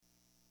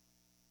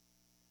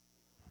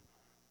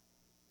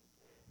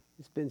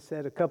It's been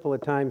said a couple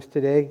of times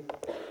today.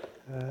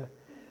 So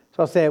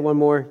I'll say it one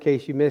more in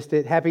case you missed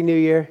it. Happy New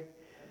Year.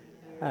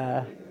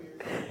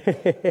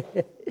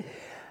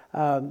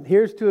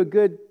 Here's to a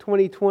good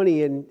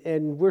 2020,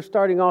 and we're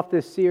starting off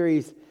this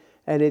series,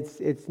 and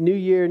it's New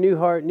Year, new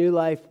heart, new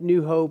life,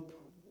 new hope,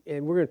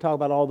 and we're going to talk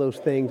about all those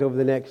things over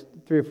the next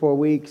 3 or 4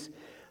 weeks.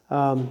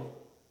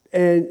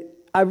 And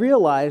I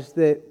realized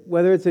that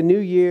whether it's a new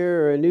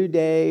year or a new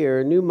day or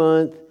a new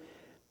month,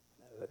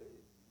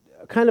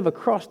 kind of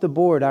across the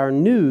board, our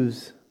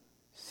news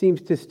seems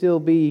to still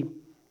be,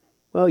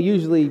 well,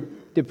 usually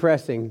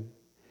depressing.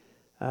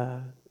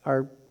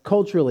 Our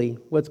culturally,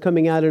 what's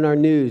coming out in our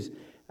news,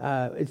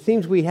 it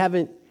seems we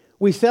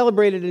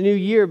celebrated a new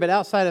year, but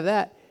outside of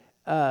that,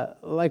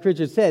 like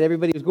Richard said,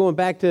 everybody was going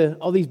back to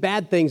all these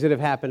bad things that have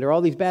happened or all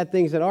these bad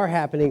things that are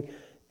happening,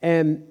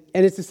 and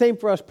it's the same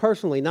for us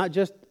personally, not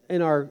just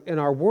in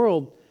our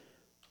world,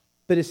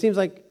 but it seems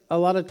like a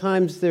lot of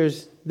times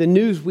the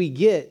news we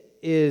get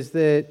is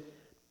that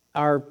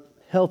our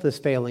health is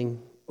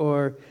failing,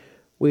 or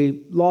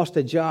we lost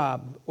a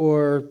job,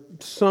 or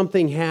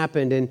something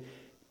happened. And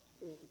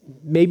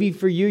maybe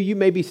for you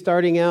may be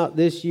starting out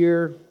this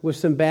year with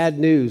some bad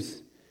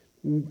news,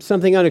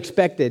 something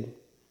unexpected.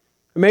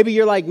 Or maybe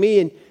you're like me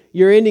and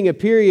you're ending a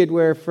period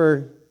where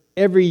for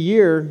every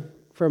year,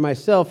 for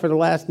myself, for the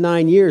last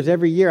 9 years,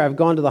 every year I've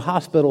gone to the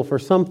hospital for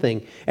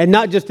something. And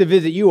not just to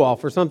visit you all,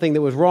 for something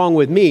that was wrong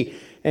with me.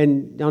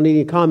 And I don't need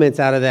any comments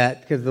out of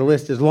that because the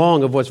list is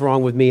long of what's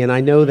wrong with me, and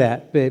I know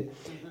that. But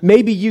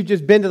maybe you've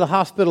just been to the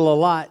hospital a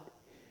lot,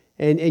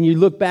 and you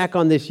look back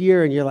on this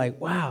year and you're like,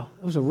 wow,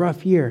 it was a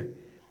rough year.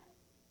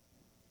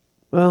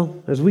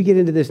 Well, as we get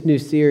into this new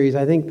series,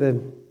 I think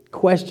the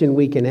question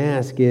we can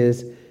ask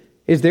is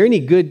there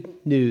any good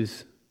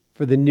news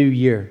for the new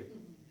year?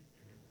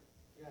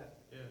 Yes,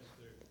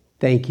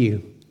 thank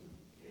you.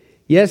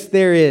 Yes,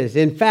 there is.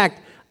 In fact,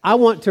 I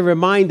want to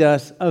remind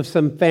us of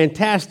some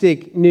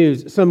fantastic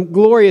news, some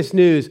glorious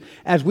news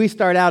as we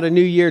start out a new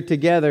year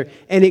together.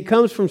 And it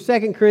comes from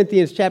 2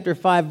 Corinthians chapter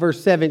 5,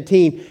 verse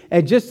 17.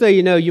 And just so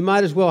you know, you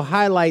might as well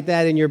highlight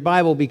that in your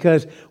Bible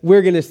because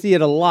we're going to see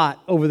it a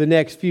lot over the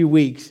next few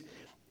weeks.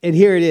 And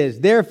here it is.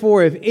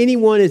 Therefore, if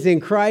anyone is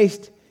in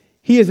Christ,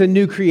 he is a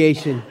new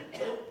creation.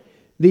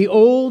 The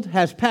old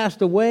has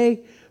passed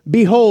away.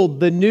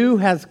 Behold, the new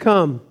has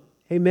come.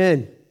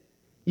 Amen.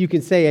 You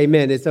can say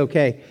amen. It's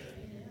okay.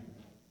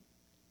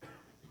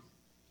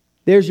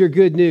 There's your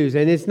good news.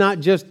 And it's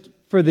not just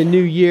for the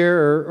new year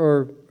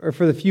or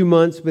for the few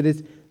months, but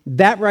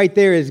that right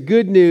there is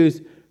good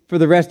news for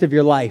the rest of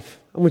your life.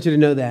 I want you to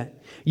know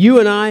that. You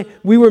and I,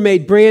 we were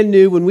made brand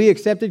new when we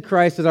accepted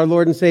Christ as our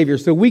Lord and Savior.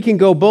 So we can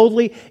go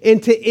boldly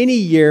into any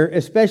year,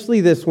 especially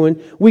this one.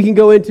 We can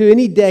go into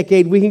any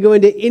decade. We can go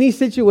into any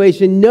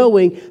situation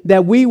knowing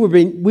that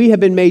we have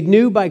been made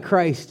new by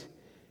Christ.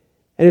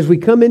 And as we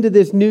come into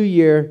this new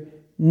year,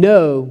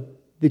 know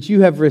that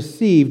you have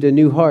received a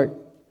new heart,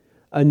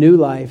 a new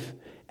life,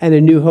 and a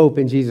new hope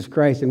in Jesus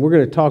Christ. And we're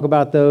going to talk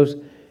about those.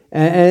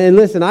 And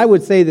listen, I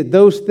would say that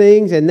those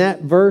things and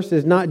that verse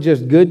is not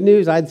just good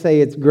news. I'd say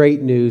it's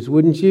great news,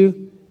 wouldn't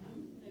you?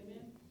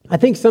 I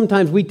think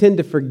sometimes we tend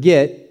to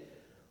forget,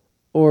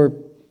 or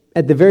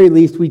at the very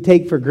least, we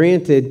take for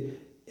granted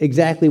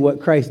exactly what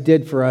Christ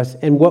did for us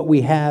and what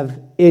we have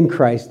in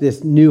Christ,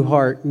 this new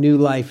heart, new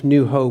life,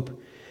 new hope.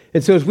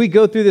 And so as we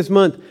go through this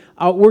month,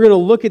 we're going to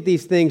look at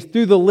these things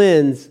through the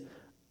lens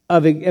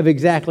of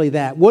exactly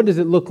that. What does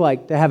it look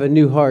like to have a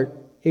new heart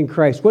in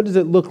Christ? What does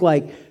it look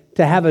like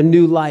to have a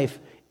new life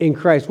in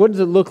Christ? What does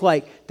it look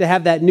like to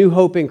have that new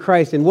hope in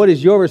Christ? And what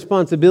is your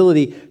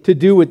responsibility to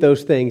do with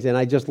those things? And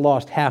I just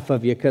lost half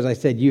of you because I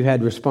said you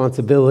had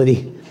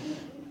responsibility.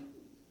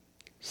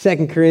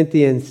 2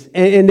 Corinthians.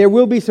 And there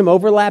will be some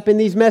overlap in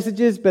these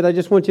messages, but I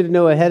just want you to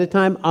know ahead of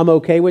time, I'm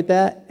okay with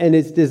that, and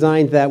it's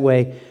designed that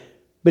way.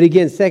 But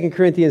again, 2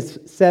 Corinthians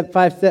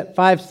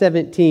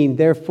 5:17,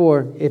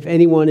 therefore, if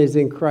anyone is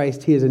in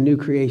Christ, he is a new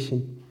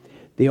creation.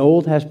 The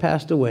old has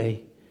passed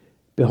away.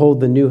 Behold,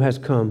 the new has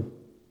come.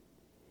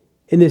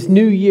 In this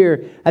new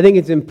year, I think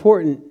it's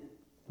important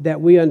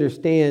that we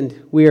understand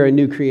we are a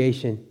new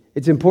creation.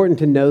 It's important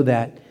to know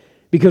that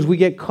because we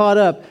get caught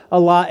up a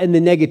lot in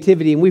the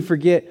negativity and we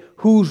forget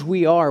whose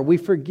we are. We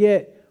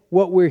forget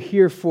what we're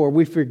here for.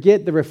 We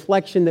forget the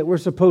reflection that we're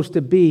supposed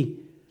to be.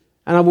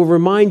 And I will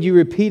remind you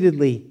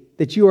repeatedly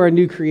that you are a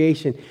new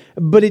creation.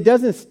 But it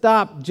doesn't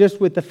stop just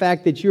with the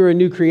fact that you're a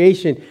new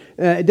creation.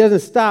 It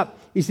doesn't stop.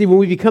 You see, when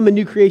we become a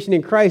new creation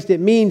in Christ, it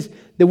means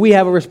that we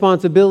have a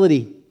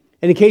responsibility.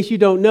 And in case you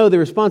don't know, the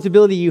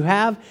responsibility you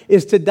have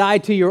is to die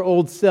to your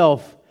old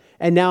self.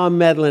 And now I'm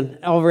meddling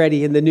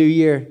already in the new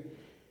year.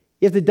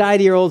 You have to die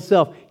to your old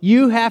self.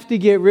 You have to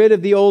get rid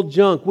of the old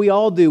junk. We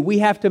all do. We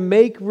have to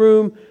make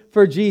room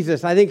for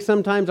Jesus. I think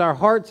sometimes our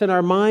hearts and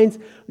our minds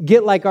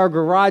get like our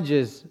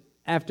garages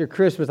after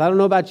Christmas. I don't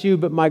know about you,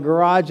 but my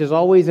garage is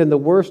always in the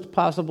worst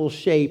possible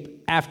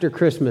shape after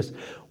Christmas.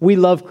 We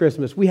love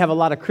Christmas. We have a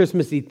lot of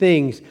Christmassy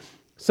things.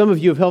 Some of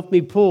you have helped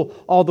me pull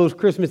all those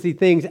Christmassy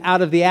things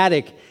out of the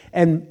attic.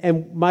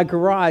 And my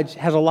garage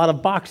has a lot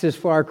of boxes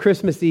for our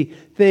Christmassy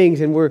things,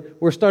 and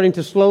we're starting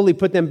to slowly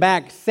put them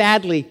back,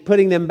 sadly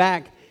putting them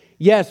back.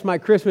 Yes, my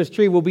Christmas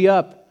tree will be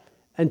up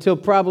until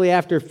probably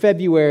after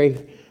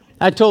February.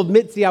 I told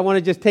Mitzi I want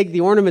to just take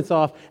the ornaments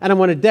off, and I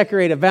want to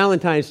decorate a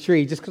Valentine's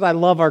tree just because I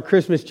love our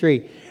Christmas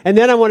tree. And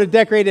then I want to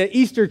decorate an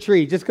Easter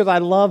tree just because I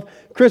love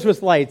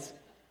Christmas lights.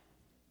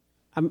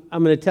 I'm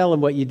going to tell them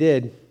what you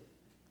did.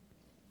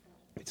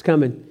 It's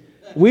coming.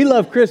 We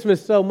love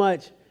Christmas so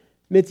much.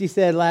 Mitzi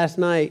said last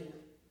night,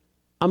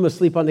 I'm going to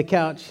sleep on the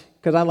couch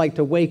because I like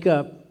to wake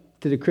up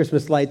to the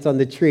Christmas lights on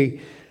the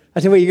tree. I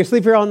said, wait, you're going to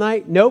sleep here all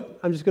night? Nope,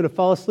 I'm just going to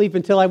fall asleep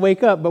until I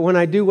wake up. But when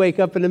I do wake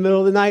up in the middle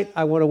of the night,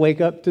 I want to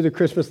wake up to the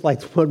Christmas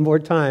lights one more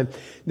time.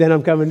 Then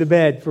I'm coming to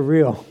bed for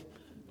real.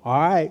 All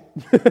right.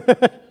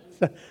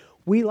 So,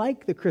 we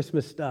like the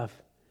Christmas stuff.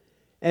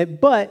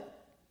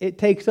 But it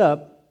takes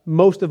up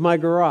most of my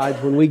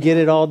garage when we get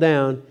it all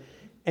down.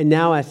 And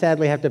now I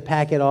sadly have to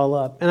pack it all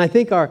up. And I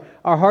think our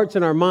hearts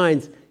and our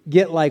minds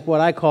get like what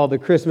I call the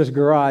Christmas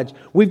garage.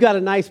 We've got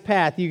a nice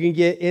path you can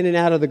get in and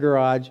out of the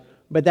garage.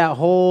 But that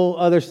whole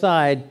other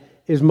side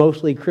is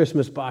mostly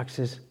Christmas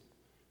boxes.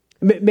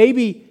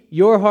 Maybe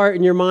your heart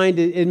and your mind,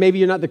 and maybe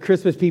you're not the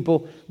Christmas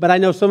people, but I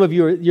know some of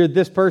you you're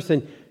this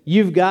person.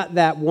 You've got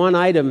that one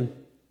item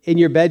in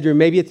your bedroom.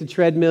 Maybe it's a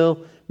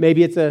treadmill.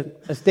 Maybe it's a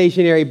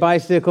stationary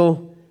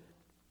bicycle.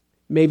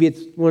 Maybe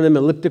it's one of them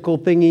elliptical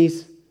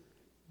thingies.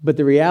 But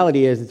the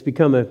reality is it's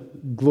become a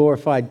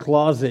glorified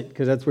closet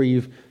because that's where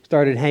you've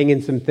started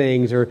hanging some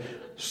things or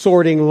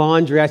sorting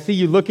laundry. I see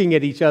you looking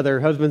at each other.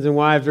 Husbands and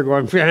wives are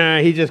going,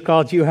 he just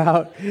called you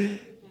out.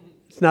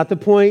 It's not the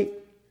point.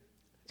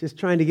 Just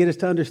trying to get us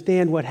to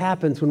understand what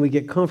happens when we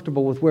get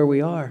comfortable with where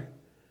we are.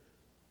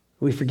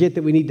 We forget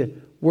that we need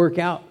to work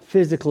out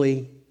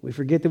physically. We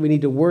forget that we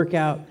need to work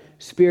out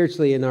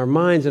spiritually, and our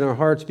minds and our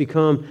hearts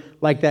become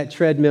like that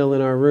treadmill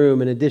in our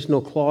room, an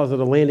additional closet,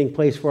 a landing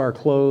place for our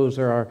clothes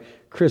or our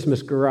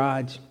Christmas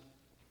garage.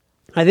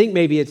 I think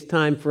maybe it's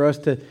time for us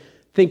to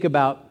think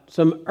about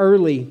some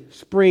early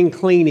spring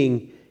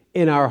cleaning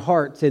in our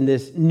hearts in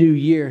this new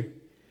year.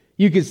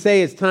 You could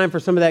say it's time for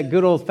some of that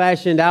good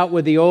old-fashioned out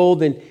with the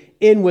old and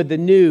in with the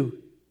new.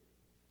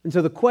 And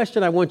so the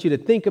question I want you to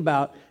think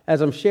about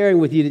as I'm sharing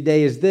with you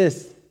today is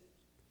this: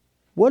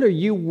 what are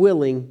you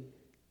willing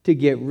to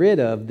get rid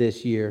of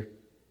this year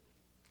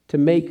to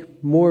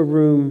make more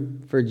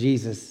room for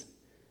Jesus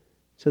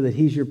so that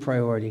He's your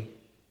priority?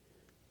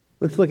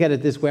 Let's look at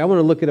it this way. I want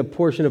to look at a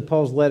portion of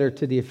Paul's letter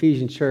to the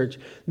Ephesian church.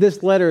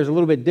 This letter is a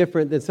little bit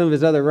different than some of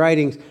his other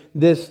writings.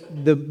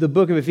 The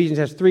book of Ephesians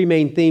has three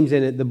main themes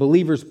in it: the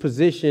believer's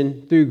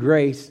position through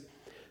grace,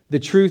 the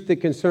truth that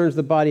concerns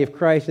the body of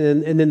Christ,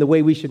 and then the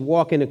way we should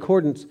walk in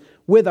accordance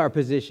with our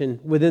position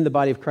within the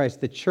body of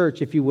Christ, the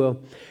church, if you will.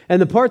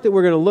 And the part that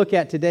we're going to look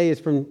at today is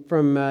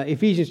from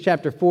Ephesians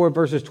chapter 4,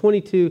 verses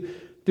 22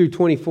 through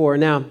 24.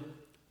 Now,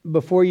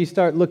 before you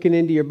start looking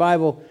into your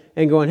Bible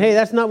and going, hey,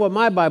 that's not what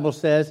my Bible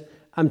says,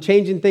 I'm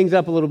changing things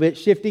up a little bit,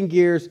 shifting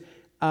gears.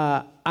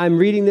 I'm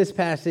reading this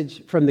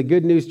passage from the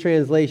Good News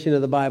translation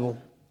of the Bible.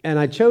 And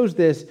I chose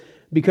this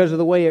because of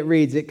the way it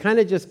reads. It kind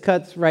of just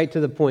cuts right to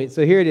the point.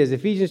 So here it is,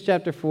 Ephesians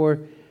chapter 4,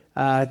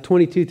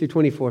 22 through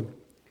 24.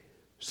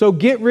 So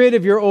get rid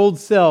of your old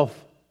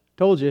self.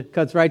 Told you,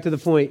 cuts right to the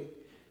point.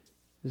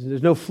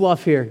 There's no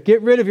fluff here.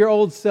 Get rid of your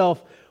old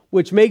self,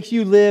 which makes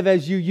you live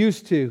as you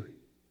used to.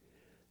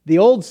 The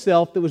old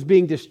self that was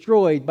being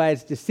destroyed by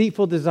its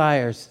deceitful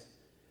desires.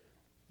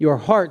 Your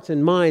hearts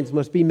and minds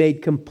must be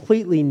made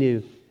completely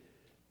new.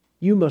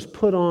 You must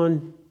put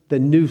on the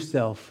new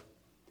self,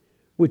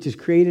 which is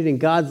created in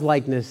God's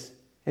likeness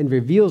and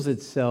reveals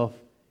itself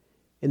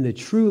in the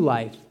true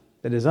life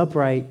that is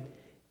upright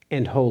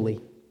and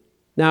holy.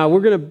 Now, we're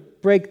going to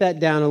break that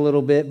down a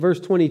little bit. Verse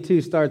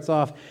 22 starts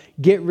off,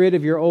 get rid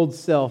of your old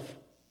self.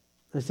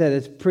 I said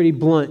it's pretty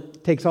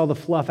blunt, takes all the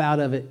fluff out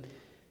of it.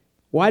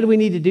 Why do we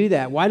need to do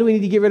that? Why do we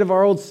need to get rid of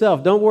our old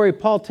self? Don't worry,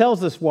 Paul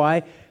tells us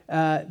why,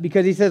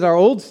 because he says our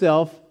old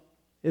self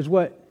is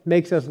what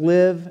makes us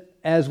live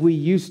as we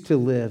used to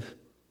live.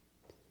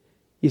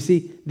 You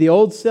see, the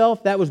old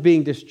self, that was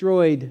being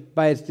destroyed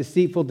by its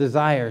deceitful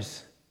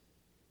desires.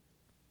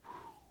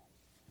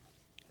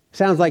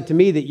 Sounds like to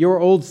me that your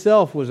old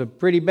self was a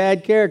pretty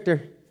bad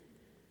character.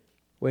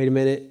 Wait a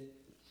minute.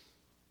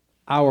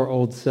 Our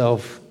old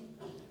self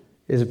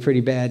is a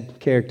pretty bad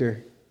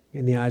character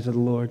in the eyes of the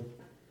Lord.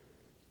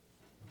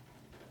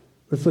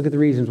 Let's look at the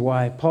reasons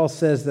why. Paul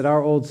says that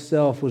our old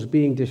self was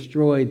being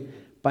destroyed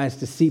by its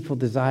deceitful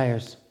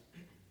desires.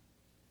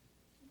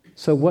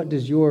 So what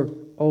does your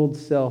old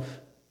self,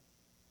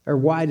 or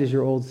why does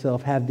your old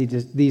self have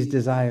these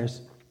desires?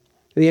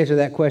 The answer to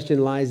that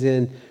question lies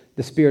in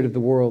the spirit of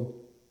the world.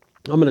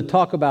 I'm going to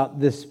talk about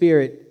this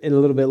spirit in a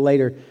little bit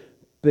later,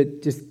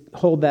 but just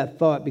hold that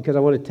thought because I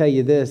want to tell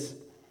you this.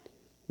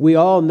 We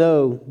all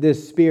know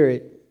this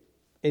spirit,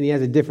 and he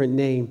has a different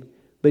name,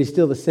 but he's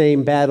still the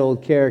same bad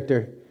old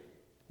character.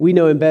 We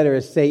know him better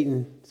as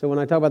Satan. So when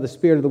I talk about the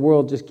spirit of the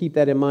world, just keep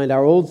that in mind.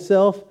 Our old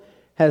self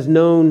has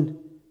known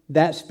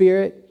that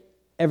spirit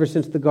ever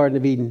since the Garden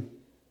of Eden.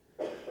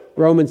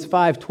 Romans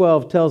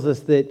 5:12 tells us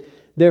that,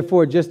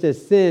 therefore, just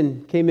as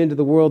sin came into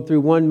the world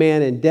through one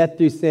man and death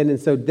through sin, and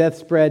so death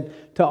spread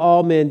to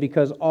all men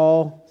because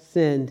all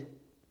sinned.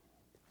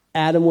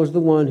 Adam was the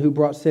one who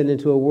brought sin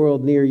into a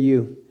world near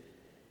you.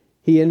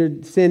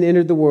 Sin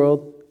entered the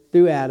world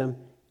through Adam,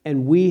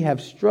 and we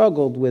have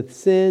struggled with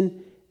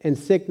sin and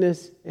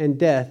sickness and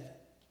death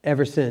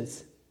ever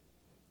since.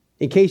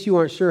 In case you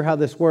aren't sure how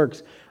this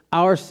works,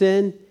 our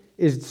sin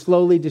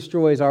slowly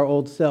destroys our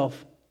old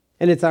self.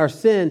 And it's our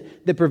sin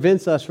that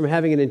prevents us from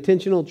having an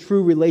intentional,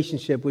 true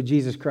relationship with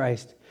Jesus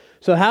Christ.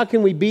 So how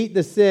can we beat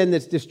the sin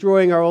that's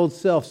destroying our old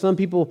self? Some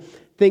people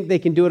think they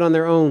can do it on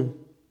their own.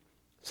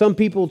 Some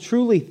people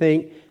truly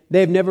think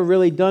they've never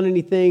really done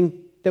anything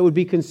that would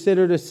be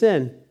considered a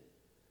sin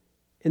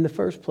in the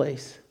first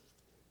place.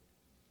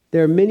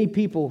 There are many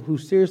people who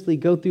seriously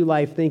go through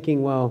life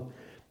thinking, well,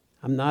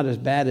 I'm not as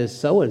bad as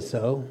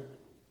so-and-so.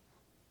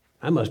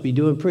 I must be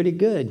doing pretty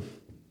good.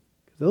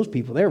 Those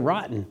people, they're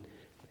rotten.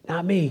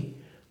 Not me.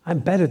 I'm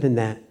better than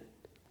that.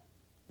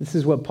 This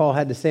is what Paul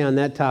had to say on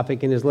that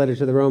topic in his letter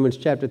to the Romans,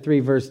 chapter 3,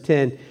 verse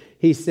 10.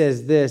 He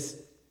says this,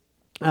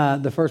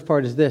 the first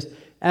part is this,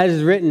 as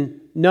is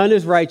written, none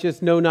is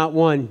righteous, no, not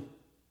one.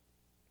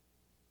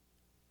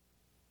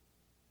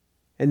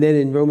 And then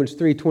in Romans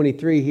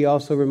 3:23, he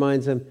also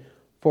reminds them,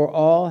 for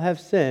all have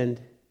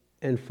sinned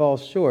and fall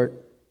short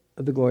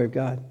of the glory of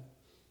God.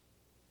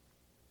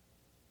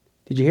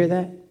 Did you hear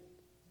that?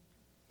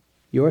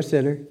 You're a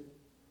sinner.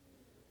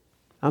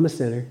 I'm a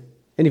sinner.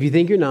 And if you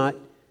think you're not,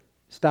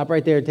 stop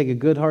right there and take a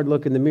good hard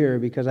look in the mirror,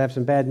 because I have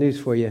some bad news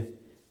for you.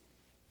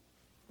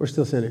 We're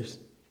still sinners.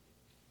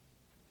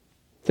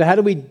 So how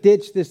do we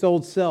ditch this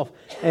old self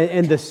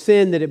and the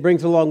sin that it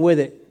brings along with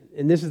it?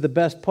 And this is the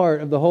best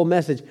part of the whole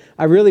message.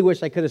 I really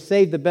wish I could have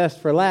saved the best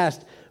for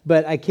last,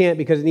 but I can't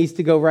because it needs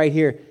to go right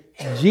here.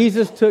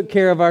 Jesus took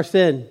care of our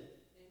sin.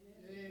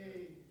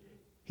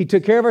 He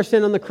took care of our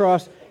sin on the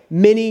cross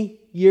many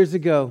years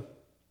ago.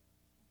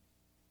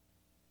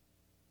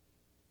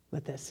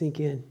 Let that sink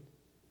in.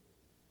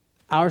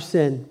 Our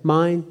sin,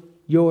 mine,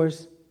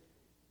 yours,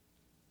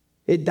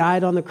 it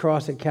died on the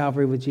cross at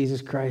Calvary with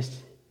Jesus Christ.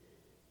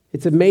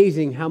 It's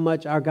amazing how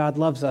much our God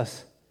loves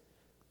us.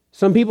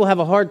 Some people have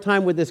a hard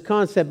time with this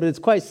concept, but it's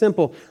quite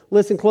simple.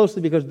 Listen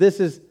closely, because this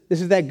is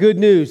that good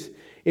news.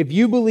 If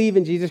you believe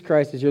in Jesus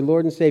Christ as your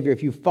Lord and Savior,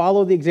 if you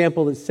follow the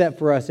example that's set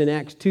for us in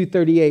Acts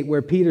 2:38,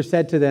 where Peter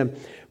said to them,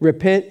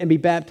 repent and be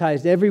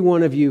baptized, every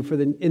one of you,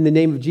 in the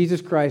name of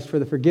Jesus Christ, for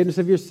the forgiveness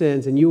of your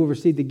sins, and you will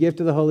receive the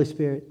gift of the Holy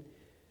Spirit.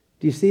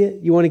 Do you see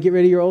it? You want to get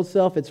rid of your old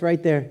self? It's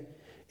right there.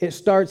 It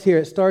starts here.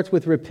 It starts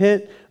with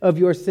repent of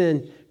your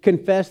sin.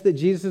 Confess that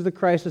Jesus is the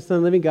Christ, the Son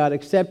of the living God.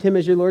 Accept Him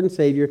as your Lord and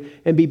Savior,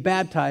 and be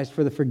baptized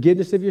for the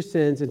forgiveness of your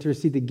sins and to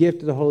receive the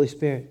gift of the Holy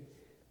Spirit.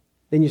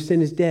 Then your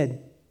sin is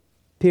dead.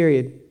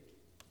 Period.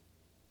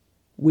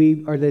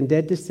 We are then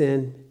dead to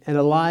sin and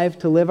alive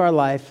to live our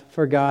life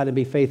for God and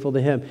be faithful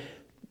to Him.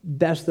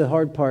 That's the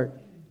hard part.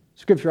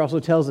 Scripture also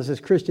tells us as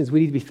Christians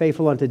we need to be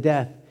faithful unto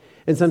death.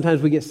 And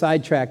sometimes we get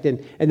sidetracked,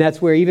 and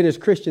that's where even as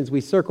Christians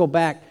we circle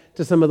back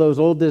to some of those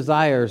old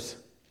desires,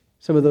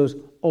 some of those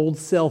old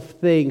self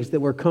things that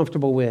we're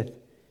comfortable with,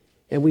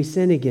 and we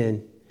sin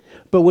again.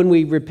 But when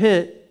we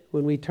repent,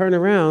 when we turn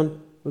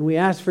around, when we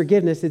ask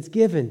forgiveness, it's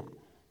given.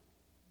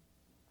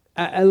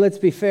 Let's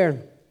be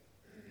fair.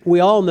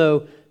 We all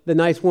know the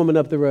nice woman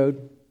up the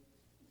road.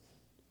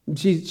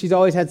 She's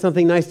always had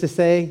something nice to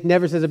say,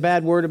 never says a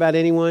bad word about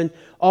anyone,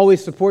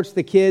 always supports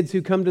the kids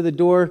who come to the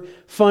door,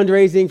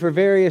 fundraising for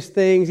various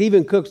things,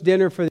 even cooks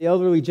dinner for the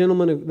elderly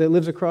gentleman that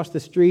lives across the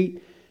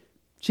street.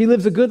 She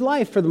lives a good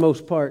life for the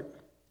most part.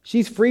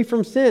 She's free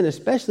from sin,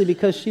 especially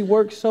because she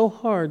works so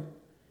hard.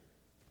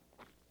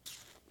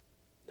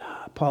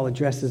 Paul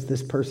addresses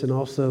this person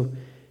also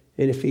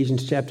in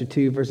Ephesians chapter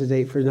 2, verses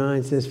 8 through 9.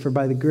 It says, for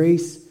by the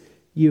grace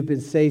you have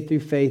been saved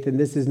through faith, and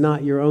this is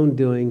not your own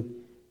doing.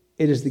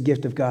 It is the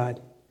gift of God,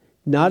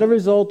 not a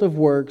result of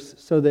works,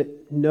 so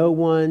that no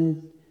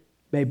one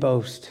may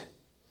boast.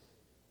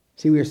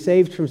 See, we are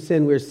saved from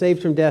sin, we are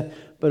saved from death,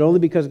 but only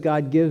because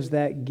God gives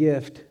that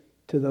gift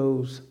to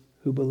those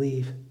who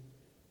believe.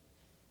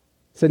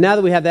 So now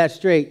that we have that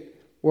straight,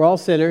 we're all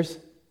sinners.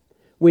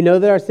 We know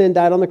that our sin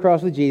died on the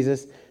cross with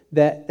Jesus.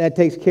 That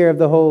takes care of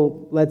the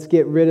whole, let's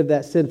get rid of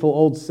that sinful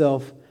old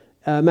self.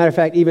 Matter of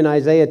fact, even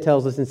Isaiah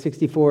tells us in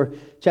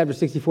chapter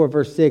 64,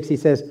 verse 6, he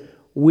says,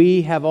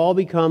 we have all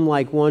become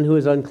like one who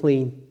is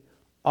unclean.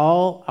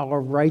 All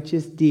our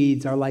righteous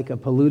deeds are like a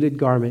polluted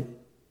garment.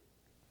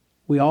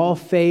 We all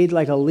fade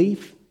like a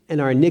leaf, and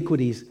our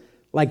iniquities,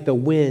 like the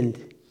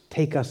wind,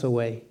 take us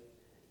away.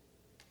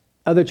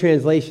 Other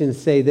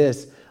translations say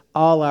this,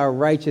 all our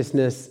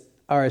righteousness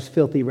are as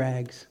filthy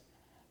rags.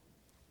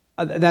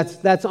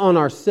 That's on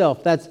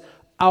ourself. That's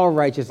our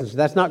righteousness.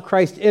 That's not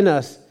Christ in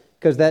us,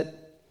 because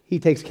He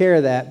takes care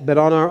of that. But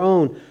on our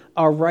own,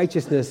 our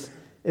righteousness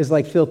is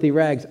like filthy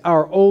rags.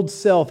 Our old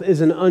self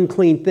is an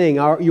unclean thing.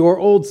 Your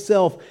old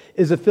self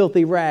is a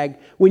filthy rag.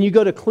 When you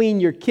go to clean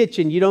your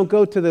kitchen, you don't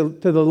go to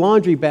the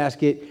laundry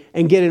basket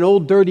and get an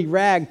old dirty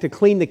rag to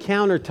clean the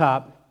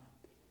countertop.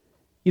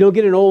 You don't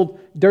get an old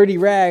dirty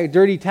rag,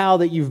 dirty towel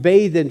that you've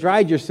bathed and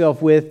dried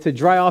yourself with to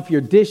dry off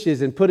your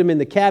dishes and put them in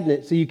the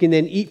cabinet so you can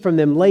then eat from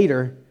them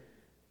later.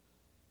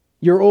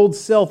 Your old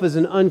self is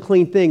an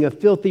unclean thing, a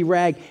filthy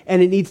rag,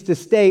 and it needs to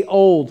stay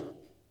old.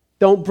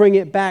 Don't bring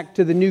it back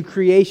to the new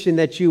creation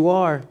that you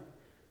are.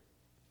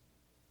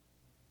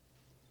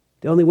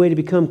 The only way to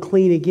become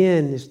clean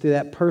again is through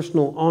that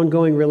personal,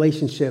 ongoing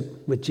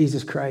relationship with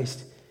Jesus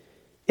Christ.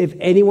 If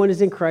anyone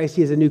is in Christ,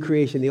 he is a new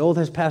creation. The old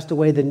has passed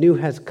away, the new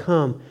has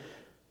come.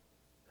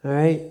 All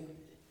right?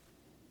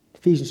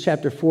 Ephesians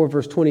chapter 4,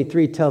 verse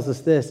 23 tells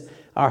us this: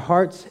 our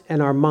hearts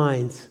and our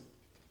minds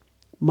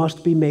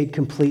must be made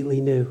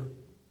completely new.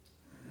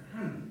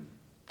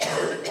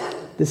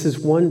 This is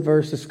one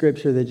verse of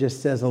Scripture that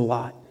just says a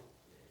lot.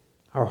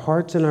 Our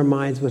hearts and our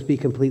minds must be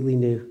completely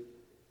new.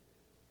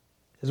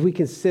 As we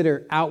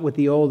consider out with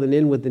the old and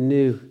in with the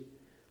new,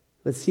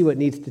 let's see what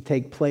needs to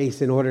take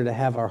place in order to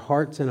have our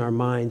hearts and our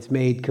minds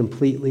made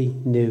completely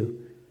new.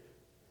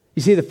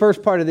 You see, the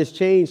first part of this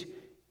change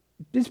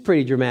is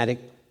pretty dramatic.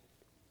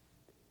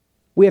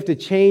 We have to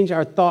change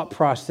our thought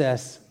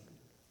process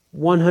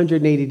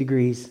 180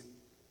 degrees.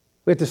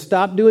 We have to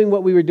stop doing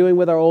what we were doing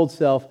with our old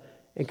self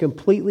and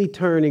completely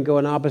turn and go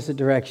in opposite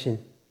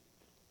direction.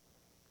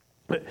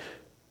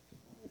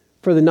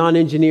 For the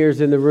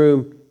non-engineers in the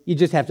room, you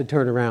just have to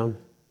turn around.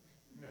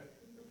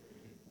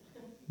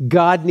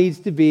 God needs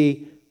to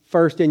be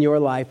first in your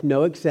life,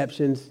 no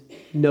exceptions,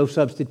 no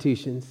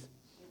substitutions.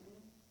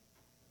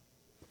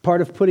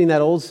 Part of putting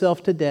that old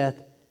self to death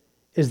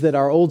is that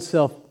our old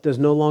self does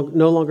no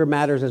longer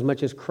matters as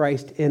much as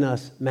Christ in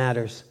us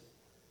matters.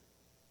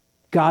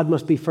 God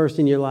must be first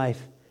in your life.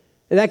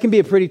 And that can be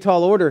a pretty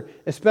tall order,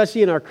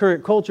 especially in our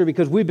current culture,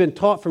 because we've been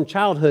taught from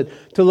childhood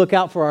to look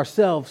out for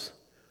ourselves.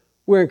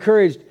 We're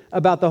encouraged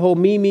about the whole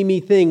me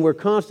thing. We're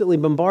constantly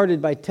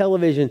bombarded by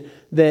television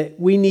that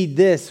we need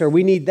this or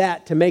we need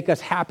that to make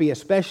us happy,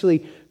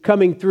 especially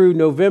coming through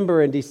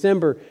November and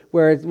December,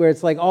 where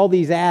it's like all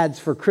these ads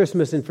for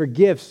Christmas and for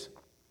gifts.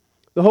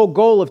 The whole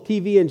goal of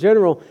TV in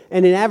general,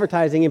 and in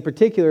advertising in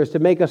particular, is to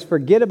make us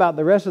forget about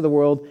the rest of the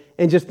world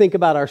and just think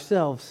about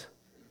ourselves.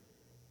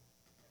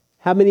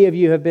 How many of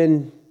you have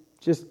been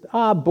just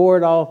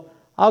bored?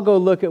 I'll go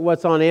look at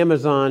what's on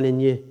Amazon, and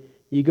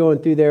you going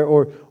through there,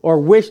 or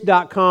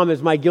Wish.com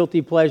is my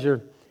guilty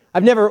pleasure.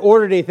 I've never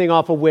ordered anything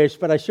off of Wish,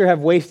 but I sure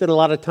have wasted a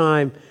lot of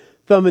time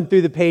thumbing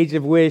through the page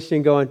of Wish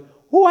and going,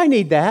 oh, I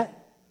need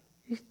that.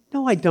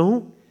 No, I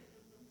don't.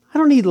 I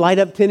don't need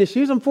light-up tennis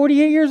shoes. I'm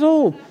 48 years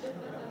old.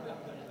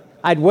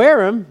 I'd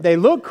wear them. They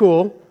look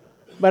cool,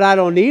 but I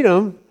don't need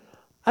them.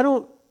 I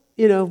don't,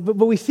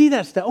 but we see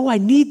that stuff. Oh, I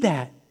need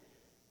that.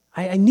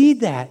 I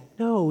need that.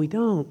 No, we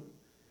don't.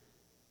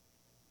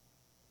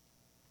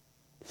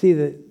 See,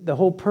 the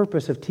whole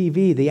purpose of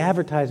TV, the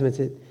advertisements,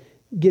 it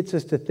gets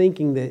us to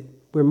thinking that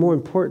we're more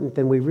important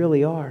than we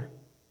really are.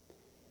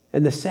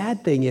 And the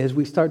sad thing is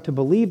we start to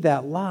believe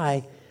that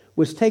lie,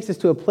 which takes us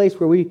to a place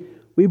where we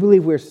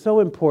believe we're so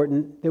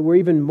important that we're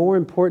even more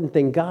important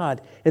than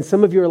God. And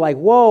some of you are like,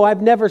 whoa,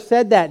 I've never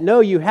said that.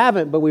 No, you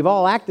haven't, but we've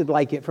all acted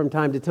like it from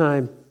time to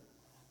time.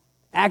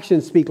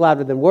 Actions speak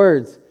louder than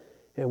words.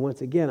 And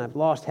once again, I've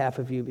lost half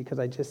of you because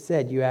I just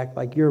said you act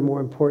like you're more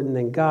important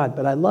than God.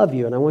 But I love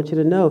you, and I want you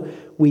to know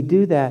we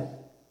do that.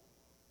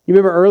 You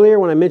remember earlier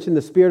when I mentioned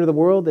the spirit of the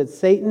world, that's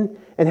Satan,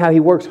 and how he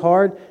works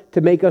hard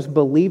to make us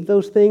believe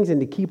those things and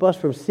to keep us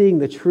from seeing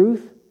the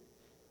truth?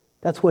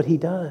 That's what he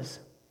does.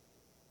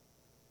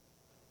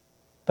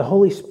 The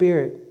Holy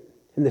Spirit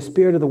and the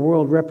spirit of the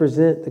world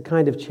represent the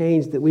kind of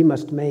change that we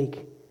must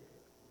make.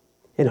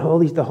 And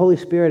the Holy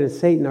Spirit and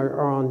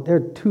Satan they're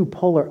two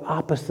polar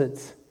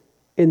opposites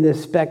in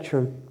this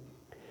spectrum.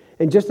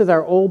 And just as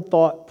our old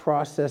thought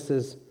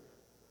processes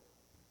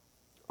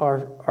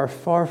are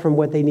far from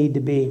what they need to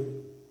be,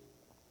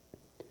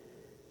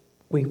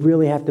 we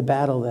really have to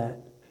battle that.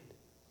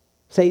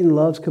 Satan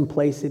loves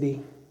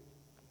complacency.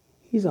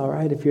 He's all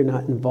right if you're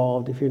not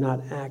involved, if you're not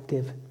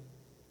active.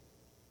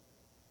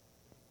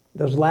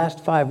 Those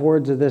last 5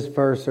 words of this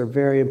verse are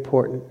very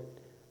important.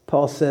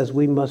 Paul says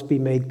we must be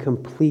made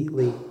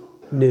completely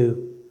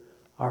new.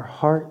 Our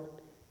heart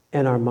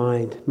and our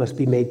mind must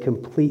be made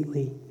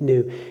completely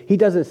new. He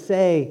doesn't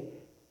say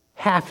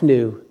half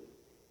new.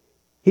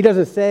 He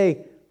doesn't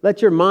say,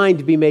 let your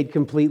mind be made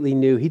completely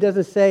new. He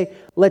doesn't say,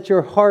 let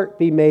your heart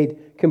be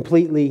made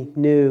completely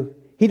new.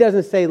 He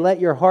doesn't say, let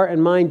your heart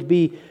and mind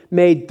be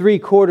made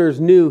 3/4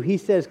 new. He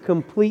says,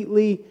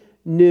 completely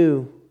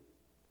new.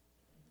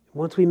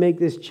 Once we make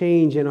this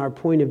change in our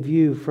point of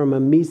view from a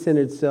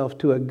me-centered self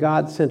to a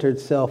God-centered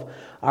self,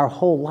 our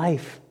whole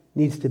life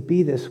needs to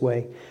be this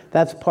way.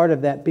 That's part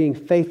of that being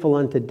faithful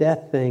unto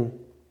death thing.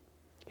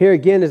 Here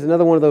again is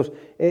another one of those,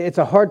 it's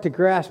a hard to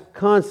grasp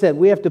concept.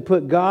 We have to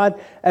put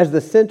God as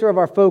the center of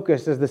our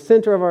focus, as the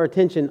center of our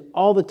attention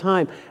all the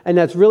time. And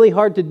that's really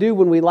hard to do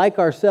when we like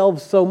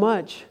ourselves so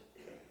much.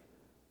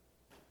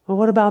 Well,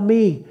 what about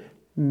me?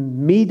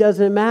 Me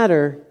doesn't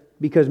matter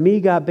because me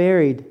got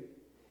buried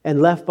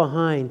and left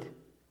behind.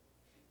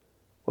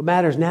 What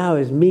matters now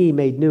is me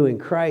made new in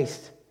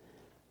Christ.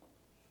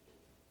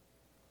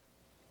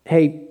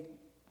 Hey,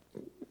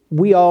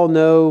 we all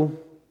know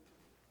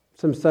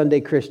some Sunday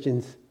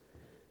Christians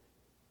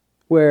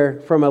where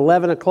from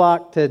 11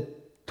 o'clock to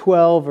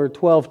 12 or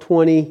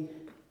 12:20,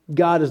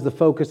 God is the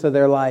focus of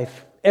their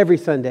life every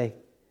Sunday.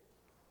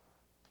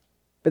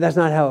 But that's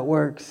not how it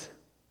works.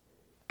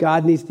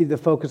 God needs to be the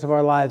focus of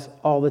our lives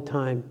all the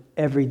time,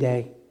 every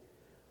day.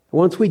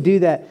 Once we do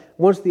that,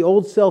 once the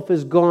old self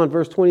is gone,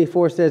 verse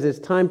 24 says it's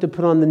time to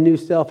put on the new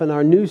self. And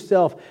our new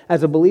self,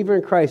 as a believer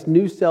in Christ,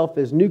 new self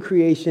is new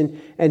creation.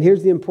 And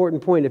here's the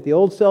important point. If the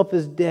old self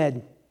is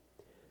dead,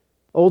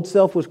 old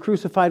self was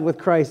crucified with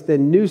Christ,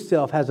 then new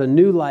self has a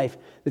new life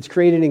that's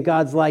created in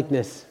God's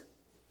likeness.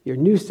 Your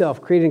new self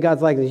created in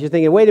God's likeness. You're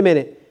thinking, wait a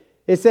minute.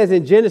 It says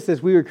in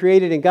Genesis we were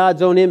created in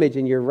God's own image,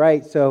 and you're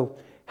right. So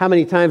how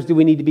many times do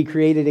we need to be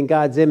created in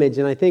God's image?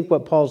 And I think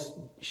what Paul's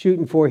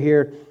shooting for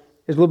here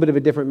is a little bit of a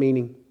different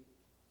meaning.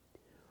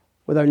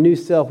 With our new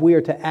self, we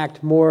are to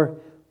act more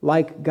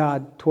like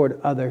God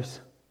toward others.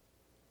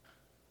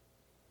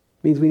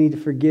 It means we need to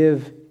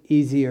forgive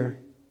easier.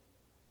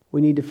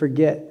 We need to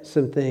forget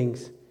some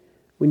things.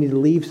 We need to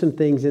leave some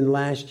things in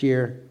last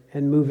year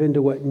and move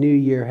into what new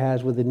year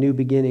has with a new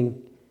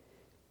beginning.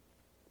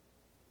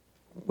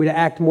 We're to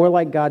act more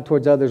like God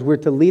towards others. We're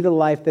to lead a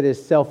life that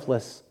is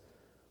selfless.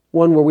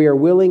 One where we are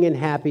willing and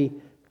happy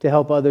to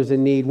help others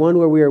in need. One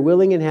where we are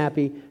willing and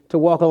happy to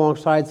walk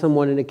alongside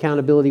someone in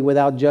accountability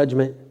without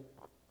judgment.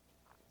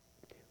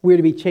 We're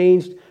to be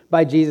changed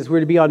by Jesus. We're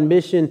to be on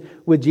mission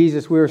with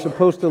Jesus. We're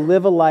supposed to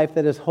live a life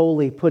that is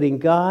holy, putting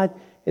God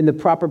in the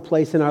proper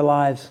place in our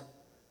lives.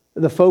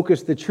 The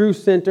focus, the true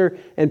center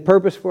and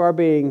purpose for our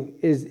being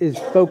is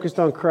focused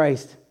on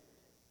Christ.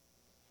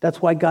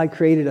 That's why God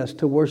created us,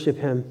 to worship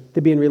Him,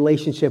 to be in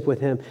relationship with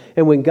Him.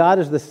 And when God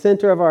is the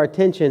center of our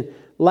attention,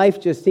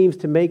 life just seems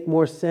to make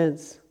more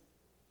sense.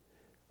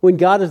 When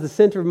God is the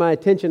center of my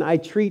attention, I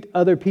treat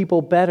other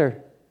people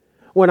better.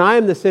 When I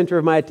am the center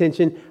of my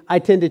attention, I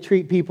tend to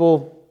treat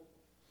people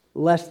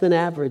less than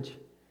average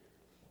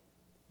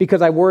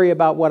because I worry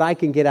about what I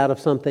can get out of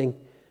something.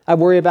 I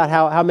worry about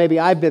how maybe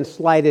I've been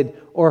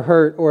slighted or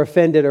hurt or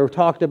offended or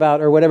talked about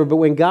or whatever. But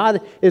when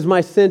God is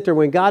my center,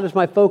 when God is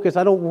my focus,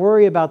 I don't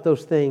worry about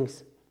those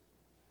things.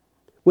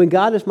 When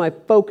God is my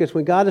focus,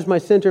 when God is my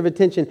center of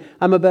attention,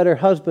 I'm a better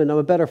husband, I'm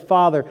a better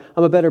father,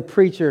 I'm a better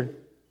preacher,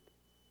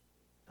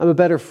 I'm a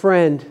better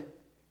friend.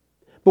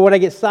 But when I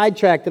get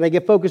sidetracked and I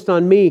get focused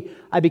on me,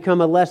 I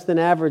become a less than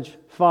average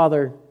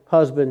father,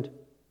 husband,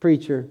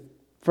 preacher,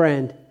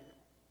 friend.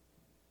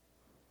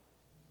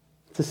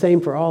 It's the same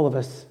for all of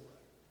us.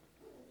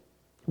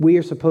 We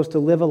are supposed to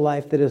live a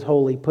life that is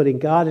holy, putting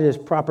God in His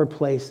proper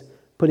place,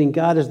 putting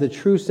God as the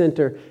true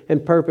center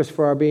and purpose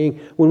for our being.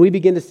 When we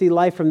begin to see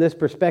life from this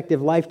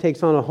perspective, life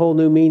takes on a whole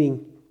new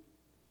meaning.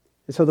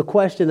 And so the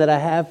question that I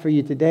have for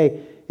you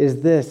today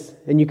is this,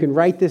 and you can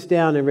write this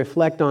down and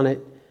reflect on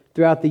it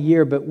throughout the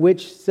year, but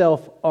which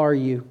self are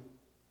you?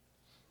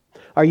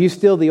 Are you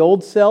still the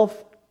old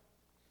self,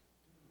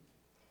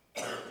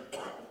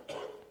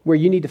 where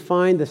you need to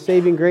find the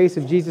saving grace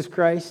of Jesus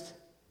Christ?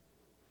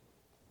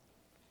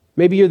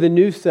 Maybe you're the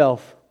new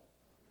self.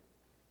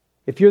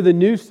 If you're the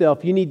new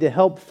self, you need to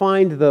help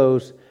find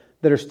those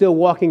that are still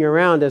walking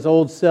around as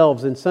old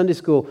selves. In Sunday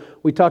school,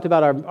 we talked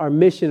about our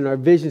mission and our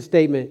vision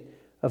statement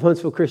of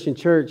Huntsville Christian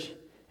Church.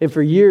 And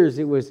for years,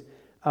 it was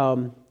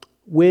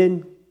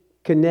win,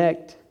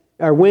 commit,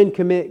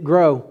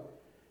 grow.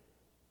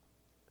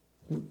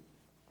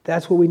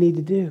 That's what we need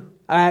to do.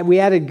 We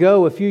added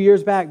go a few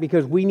years back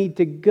because we need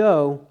to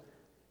go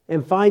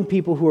and find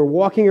people who are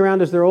walking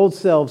around as their old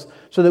selves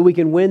so that we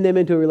can win them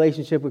into a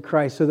relationship with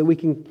Christ, so that we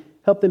can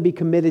help them be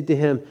committed to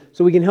Him,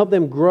 so we can help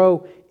them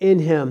grow in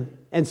Him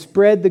and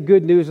spread the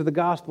good news of the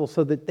gospel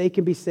so that they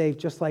can be saved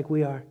just like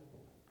we are.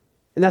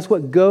 And that's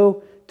what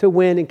go to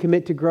win and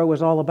commit to grow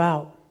is all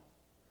about.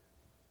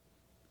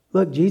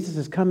 Look, Jesus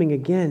is coming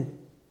again.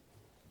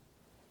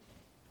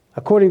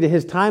 According to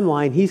His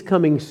timeline, He's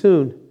coming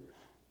soon.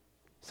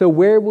 So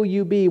where will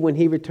you be when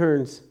He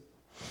returns?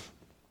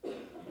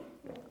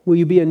 Will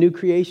you be a new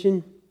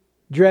creation,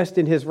 dressed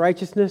in His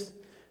righteousness?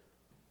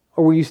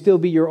 Or will you still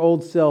be your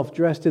old self,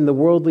 dressed in the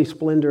worldly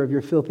splendor of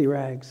your filthy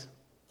rags?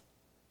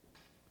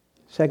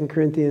 2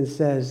 Corinthians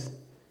says,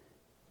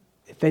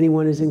 if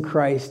anyone is in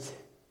Christ,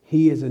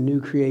 he is a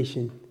new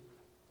creation.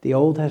 The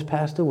old has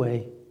passed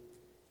away.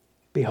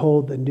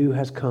 Behold, the new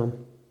has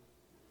come.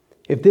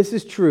 If this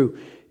is true,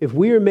 if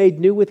we are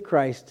made new with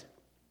Christ,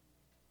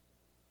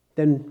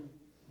 then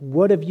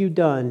what have you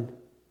done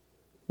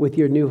with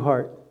your new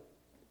heart?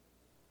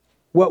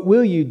 What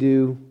will you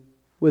do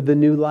with the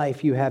new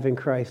life you have in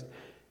Christ?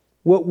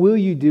 What will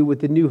you do with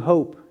the new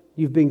hope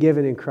you've been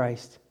given in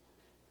Christ?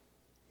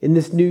 In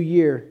this new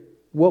year,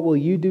 what will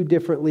you do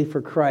differently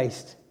for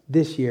Christ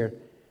this year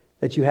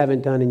that you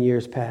haven't done in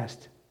years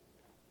past?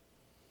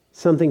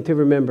 Something to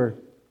remember.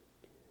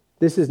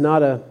 This is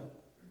not a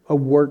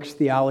works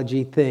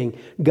theology thing.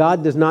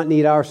 God does not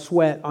need our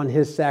sweat on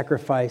His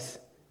sacrifice.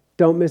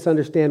 Don't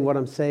misunderstand what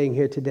I'm saying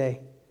here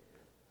today.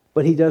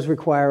 But He does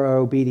require our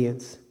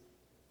obedience.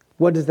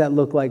 What does that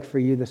look like for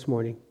you this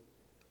morning?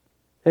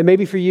 And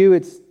maybe for you,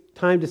 it's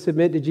time to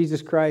submit to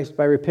Jesus Christ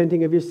by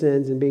repenting of your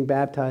sins and being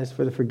baptized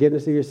for the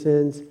forgiveness of your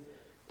sins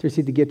to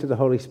receive the gift of the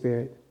Holy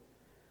Spirit.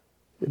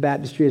 The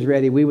baptistry is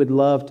ready. We would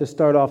love to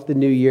start off the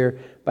new year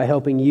by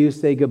helping you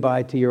say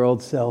goodbye to your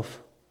old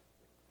self.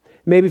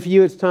 Maybe for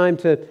you it's time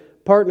to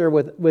partner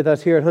with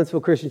us here at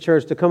Huntsville Christian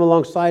Church, to come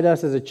alongside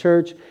us as a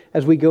church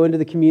as we go into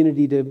the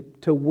community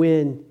to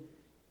win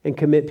and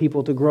commit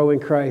people to grow in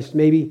Christ.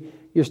 Maybe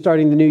you're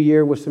starting the new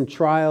year with some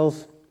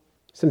trials,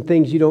 some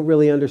things you don't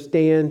really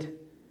understand,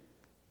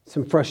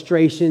 some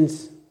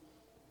frustrations,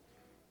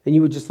 and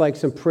you would just like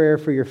some prayer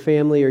for your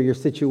family or your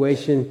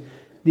situation.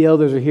 The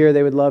elders are here.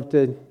 They would love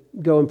to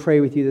go and pray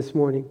with you this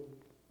morning.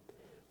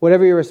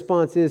 Whatever your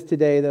response is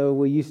today, though,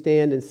 will you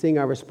stand and sing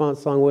our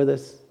response song with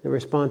us and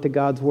respond to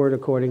God's word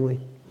accordingly?